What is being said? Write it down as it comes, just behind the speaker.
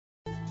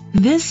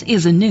This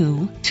is a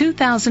new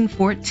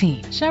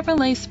 2014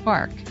 Chevrolet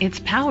Spark. It's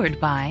powered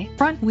by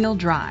front-wheel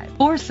drive,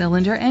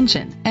 4-cylinder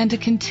engine, and a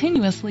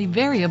continuously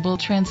variable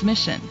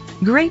transmission.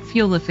 Great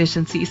fuel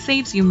efficiency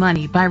saves you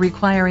money by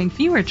requiring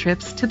fewer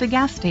trips to the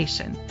gas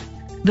station.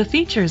 The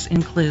features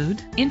include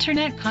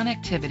internet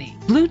connectivity,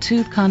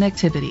 Bluetooth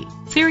connectivity,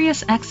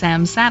 Sirius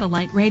XM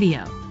satellite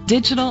radio,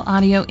 digital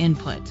audio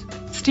input,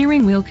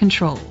 steering wheel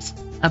controls,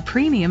 a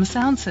premium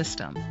sound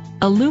system,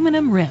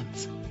 aluminum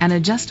rims, an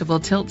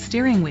adjustable tilt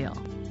steering wheel,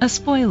 a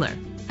spoiler,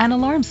 an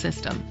alarm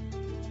system.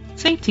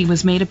 Safety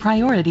was made a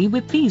priority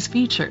with these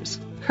features: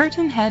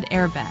 curtain head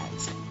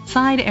airbags,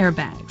 side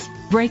airbags,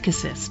 brake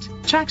assist,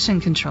 traction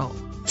control,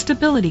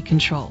 stability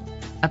control,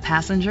 a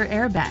passenger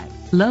airbag,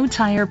 low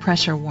tire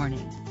pressure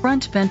warning,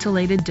 front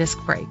ventilated disc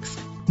brakes,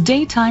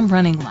 daytime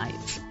running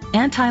lights,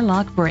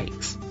 anti-lock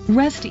brakes.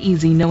 Rest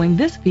easy knowing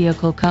this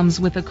vehicle comes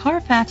with a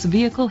Carfax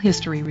Vehicle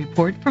History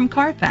Report from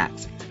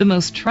Carfax, the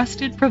most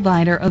trusted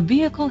provider of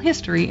vehicle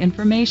history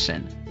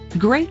information.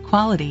 Great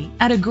quality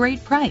at a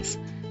great price.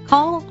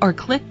 Call or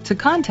click to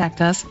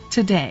contact us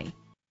today.